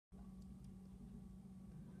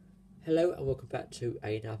Hello and welcome back to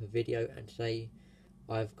another video, and today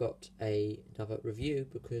I've got another review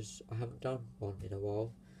because I haven't done one in a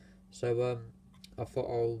while. So I thought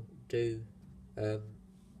I'll do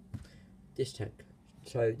this tank.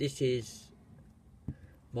 So this is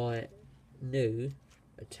my new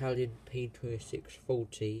Italian P26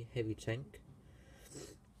 40 heavy tank.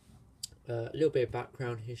 A little bit of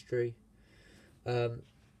background history.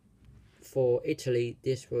 For Italy,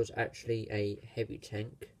 this was actually a heavy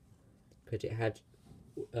tank because it had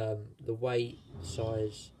the weight,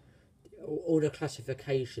 size, all the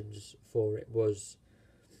classifications for it was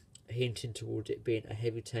hinting towards it being a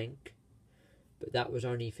heavy tank, but that was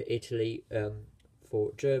only for Italy.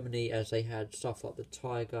 For Germany, as they had stuff like the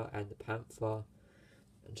Tiger and the Panther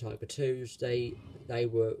and Tiger 2s, they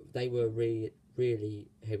were really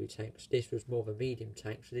heavy tanks. This was more of a medium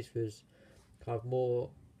tank, so this was kind of more.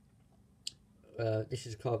 This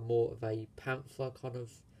is kind of more of a Panther kind of.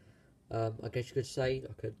 I guess you could say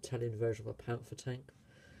like an Italian version of a Panther tank,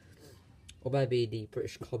 or maybe the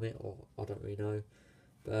British Comet, or I don't really know.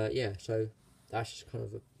 But yeah, so that's just kind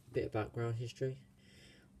of a bit of background history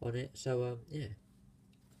on it. So yeah,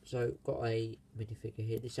 so got a minifigure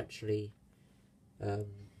here. This is actually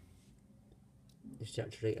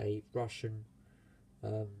a Russian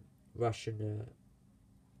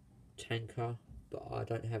tanker, but I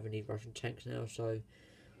don't have any Russian tanks now, so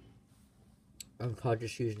I'm kind of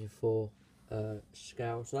just using it for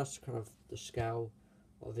scale. So that's kind of the scale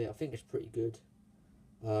of it. I think it's pretty good.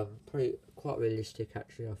 Quite realistic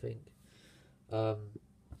actually, I think.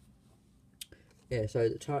 Yeah, so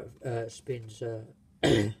the type spins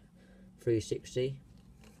 360.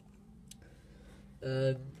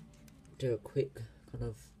 Do a quick kind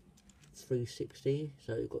of 360.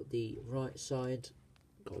 So you've got the right side,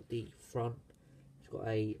 got the front. It's got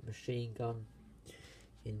a machine gun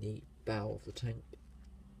in the bow of the tank,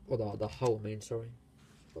 or the hull, I mean, sorry.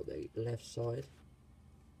 Got the left side.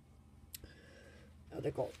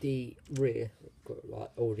 They've got the rear, got like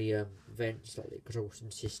all the vents, like the exhaustion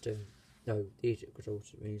system. No, the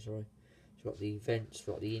exhaustion, I mean, sorry. It's got the vents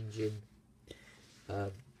for like the engine.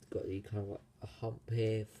 Got the kind of like a hump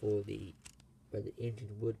here for the where the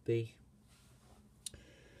engine would be.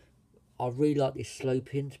 I really like this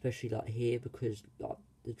sloping, especially like here, because like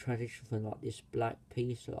the transition from like this black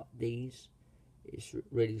piece to like these, it's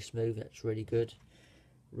really smooth. That's really good.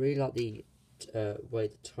 Really like the way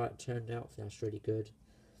the turret turned out. That's really good.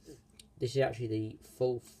 This is actually the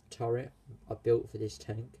 4th turret I built for this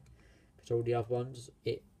tank, because all the other ones,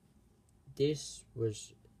 this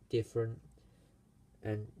was different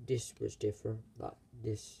and this was different. Like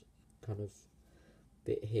this kind of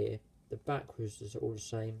bit here, the back was just all the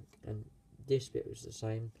same, and this bit was the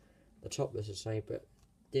same. The top was the same, but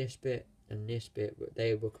this bit and this bit,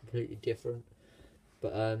 they were completely different.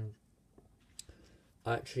 But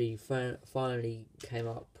I actually finally came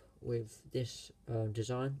up with this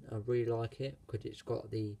design. I really like it because it's got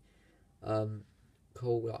the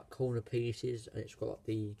cool like corner pieces, and it's got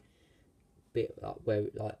the bit like where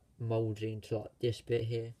it like moulds into like this bit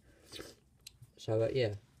here. So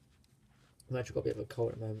yeah, I've actually got a bit of a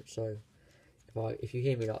cold at the moment, so if you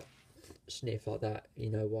hear me like sniff like that, you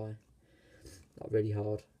know why. Like really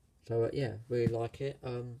hard. So yeah, really like it.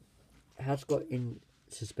 It has got in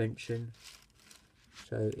suspension,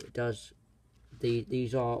 so it does.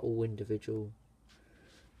 These are all individual.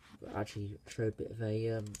 But actually, show a bit of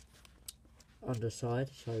a underside,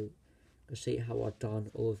 so you can see how I've done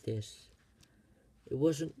all of this. It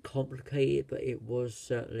wasn't complicated, but it was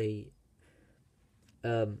certainly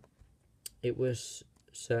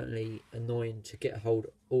annoying to get hold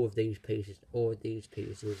of all of these pieces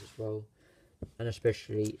as well, and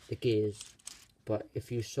especially the gears. But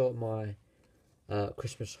if you saw my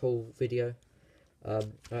Christmas haul video, I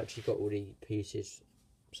actually got all the pieces,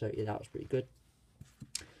 so yeah, that was pretty good.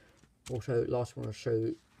 Also, last one, I'll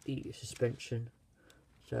show the suspension.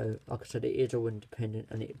 So like I said, it is all independent,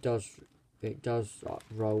 and it does like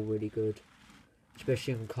roll really good,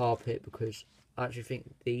 especially on carpet, because I actually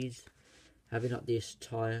think these, having like this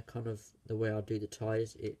tyre, kind of the way I do the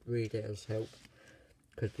tyres, it really does help,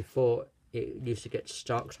 because before it used to get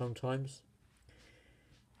stuck sometimes,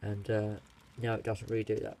 and now it doesn't really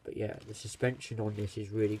do that. But yeah, the suspension on this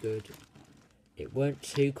is really good. It weren't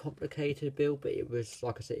too complicated build, but it was,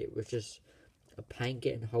 like I said, it was just a pain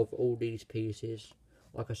getting hold of all these pieces,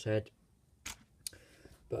 like I said.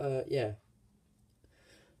 But yeah,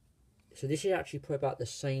 so this is actually probably about the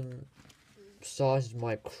same size as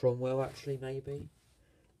my Cromwell, actually, maybe.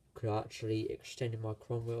 Could actually extend my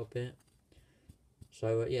Cromwell a bit.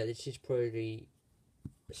 So yeah, this is probably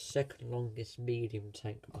the second longest medium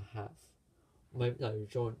tank I have no,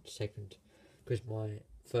 joint second, because my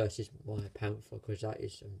first is my Panther, because that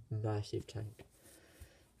is a massive tank.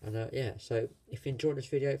 And yeah, so if you enjoyed this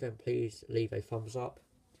video, then please leave a thumbs up,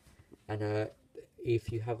 and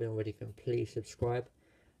if you haven't already, then please subscribe.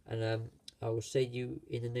 And I will see you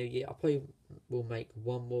in the new year. I probably will make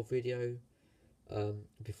one more video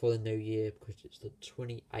before the new year, because it's the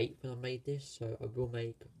 28th when I made this, so I will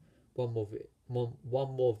make one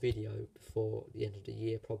more video before the end of the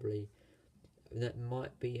year probably, and that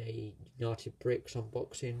might be a United Bricks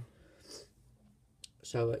unboxing.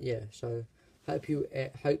 So yeah, so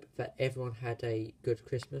hope that everyone had a good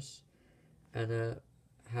Christmas, and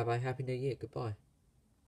have a happy new year. Goodbye.